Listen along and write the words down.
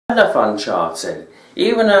I love Uncharted.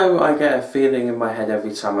 Even though I get a feeling in my head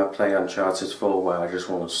every time I play Uncharted 4 where I just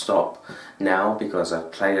want to stop now because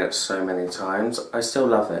I've played it so many times, I still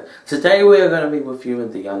love it. Today we are going to be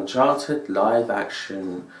reviewing the Uncharted live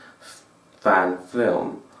action fan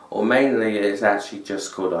film, or mainly it's actually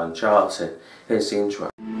just called Uncharted. Here's the intro.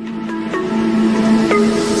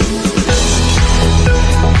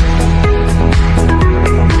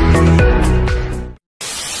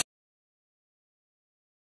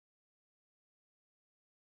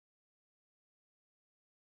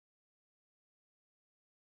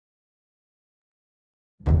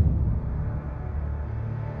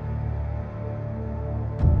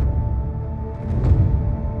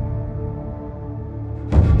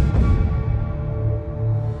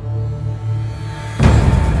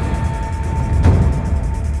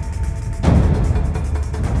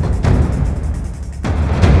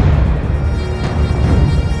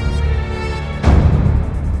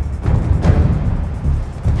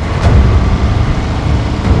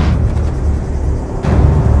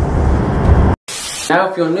 Now,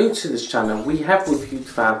 if you're new to this channel, we have reviewed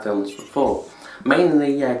fan films before,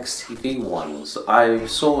 mainly XTV ones. I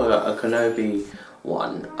saw a Kenobi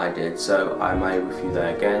one I did, so I may review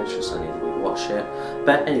that again, just I need to rewatch it.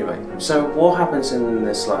 But anyway, so what happens in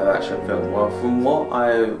this live action film? Well, from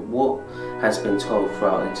what has been told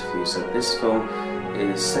throughout interviews, that this film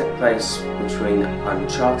is set place between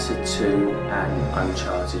Uncharted 2 and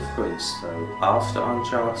Uncharted 3. So after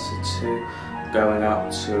Uncharted 2, going up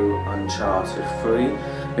to Uncharted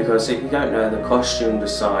 3, because if you don't know, the costume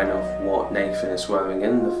design of what Nathan is wearing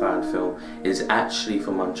in the fan film is actually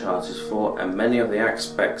from Uncharted 4, and many of the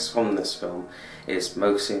aspects from this film is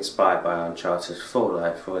mostly inspired by Uncharted 4.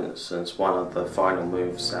 Like for instance, one of the final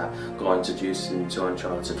moves that got introduced into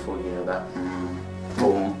Uncharted 4, you know, that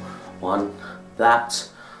boom one, that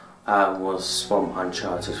was from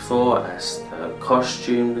Uncharted 4 as the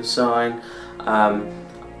costume design.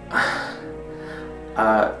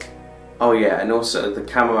 Oh yeah, and also the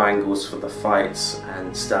camera angles for the fights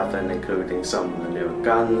and stuff, and including some of the newer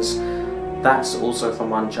guns, that's also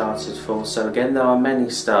from Uncharted 4. So again, there are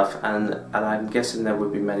many stuff, and I'm guessing there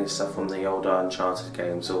would be many stuff from the older Uncharted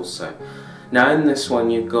games also. Now in this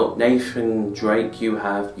one you've got Nathan Drake, you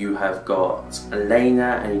have got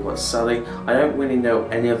Elena, and you've got Sully. I don't really know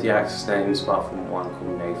any of the actors' names apart from one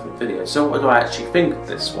called Nathan Video. So what do I actually think of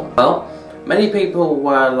this one? Well, many people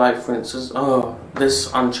were like, for instance, oh,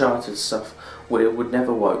 this Uncharted stuff, well, it would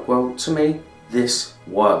never work. Well, to me, this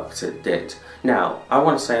worked, it did. Now, I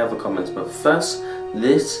want to say other comments, but first,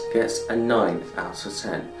 this gets a 9 out of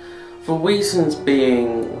 10. For reasons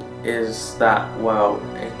being is that, well,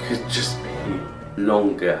 it could just be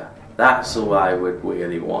longer. That's all I would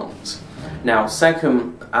really want. Now,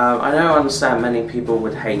 second, I don't understand many people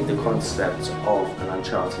would hate the concept of an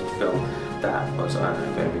Uncharted film that was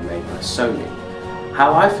going to be made by Sony.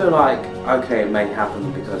 How I feel like, okay, it may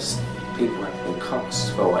happen because people have been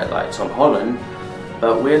cast for it, like Tom Holland,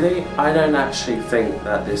 but really, I don't actually think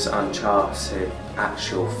that this Uncharted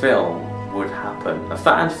actual film would happen. A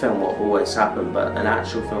fan film will always happen, but an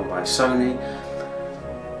actual film by Sony,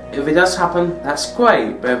 if it does happen, that's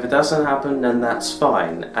great, but if it doesn't happen, then that's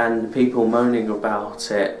fine. And people moaning about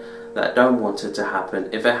it that don't want it to happen,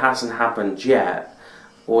 if it hasn't happened yet,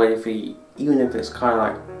 or even if it's kind of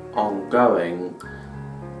like ongoing,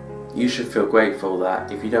 you should feel grateful that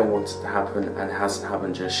if you don't want it to happen and it hasn't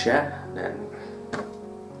happened just yet, then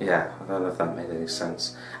yeah, I don't know if that made any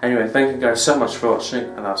sense. Anyway, thank you guys so much for watching,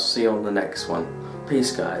 and I'll see you on the next one.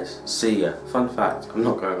 Peace guys, see ya. Fun fact, I'm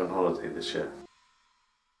not going on holiday this year.